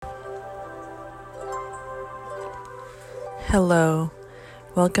Hello,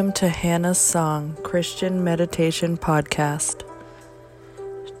 welcome to Hannah's Song Christian Meditation Podcast.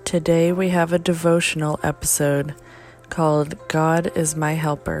 Today we have a devotional episode called God is My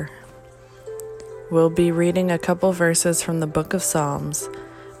Helper. We'll be reading a couple verses from the book of Psalms,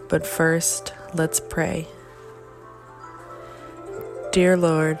 but first, let's pray. Dear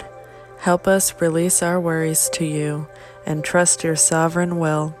Lord, help us release our worries to you and trust your sovereign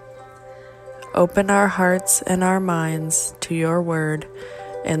will. Open our hearts and our minds to your word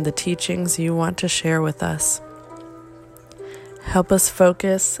and the teachings you want to share with us. Help us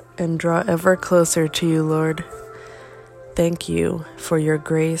focus and draw ever closer to you, Lord. Thank you for your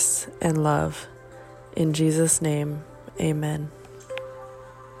grace and love. In Jesus' name, amen.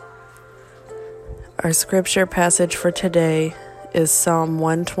 Our scripture passage for today is Psalm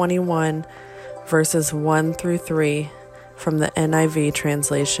 121, verses 1 through 3 from the NIV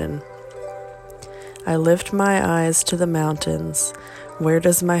translation. I lift my eyes to the mountains. Where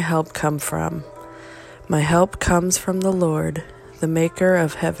does my help come from? My help comes from the Lord, the maker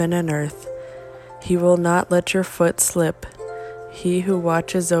of heaven and earth. He will not let your foot slip. He who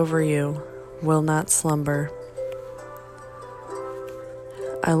watches over you will not slumber.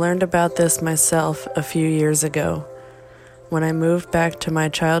 I learned about this myself a few years ago. When I moved back to my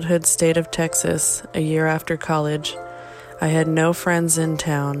childhood state of Texas a year after college, I had no friends in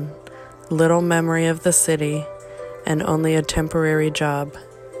town, little memory of the city, and only a temporary job.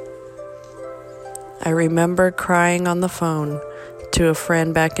 I remember crying on the phone to a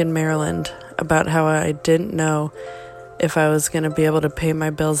friend back in Maryland about how I didn't know if I was going to be able to pay my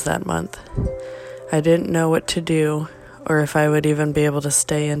bills that month. I didn't know what to do or if I would even be able to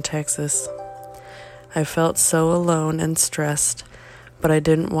stay in Texas. I felt so alone and stressed, but I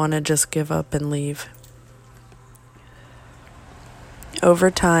didn't want to just give up and leave. Over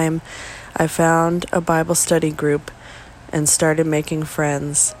time, I found a Bible study group and started making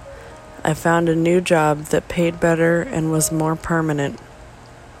friends. I found a new job that paid better and was more permanent,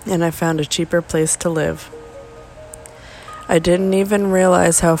 and I found a cheaper place to live. I didn't even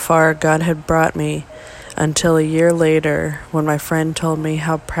realize how far God had brought me until a year later when my friend told me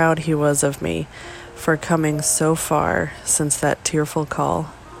how proud he was of me for coming so far since that tearful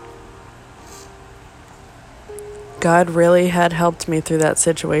call. God really had helped me through that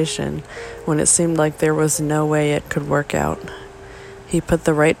situation when it seemed like there was no way it could work out. He put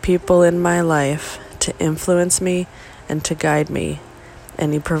the right people in my life to influence me and to guide me,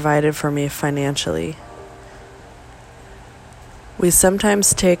 and he provided for me financially. We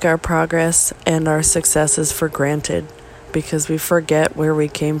sometimes take our progress and our successes for granted because we forget where we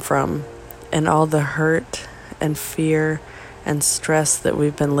came from and all the hurt and fear and stress that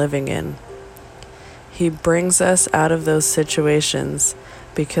we've been living in. He brings us out of those situations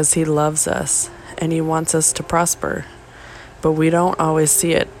because he loves us and he wants us to prosper, but we don't always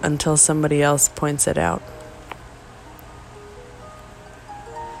see it until somebody else points it out.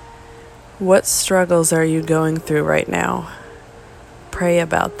 What struggles are you going through right now? Pray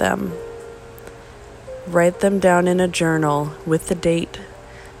about them. Write them down in a journal with the date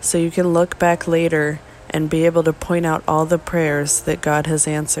so you can look back later and be able to point out all the prayers that God has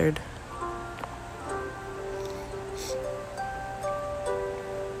answered.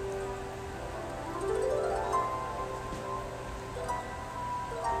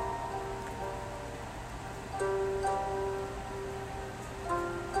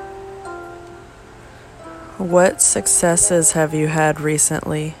 What successes have you had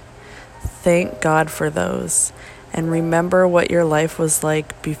recently? Thank God for those, and remember what your life was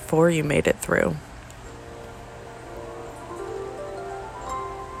like before you made it through.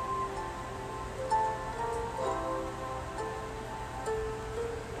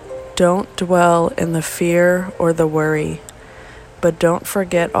 Don't dwell in the fear or the worry, but don't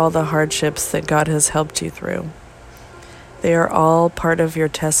forget all the hardships that God has helped you through. They are all part of your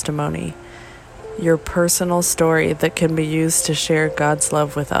testimony, your personal story that can be used to share God's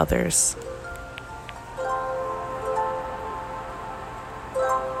love with others.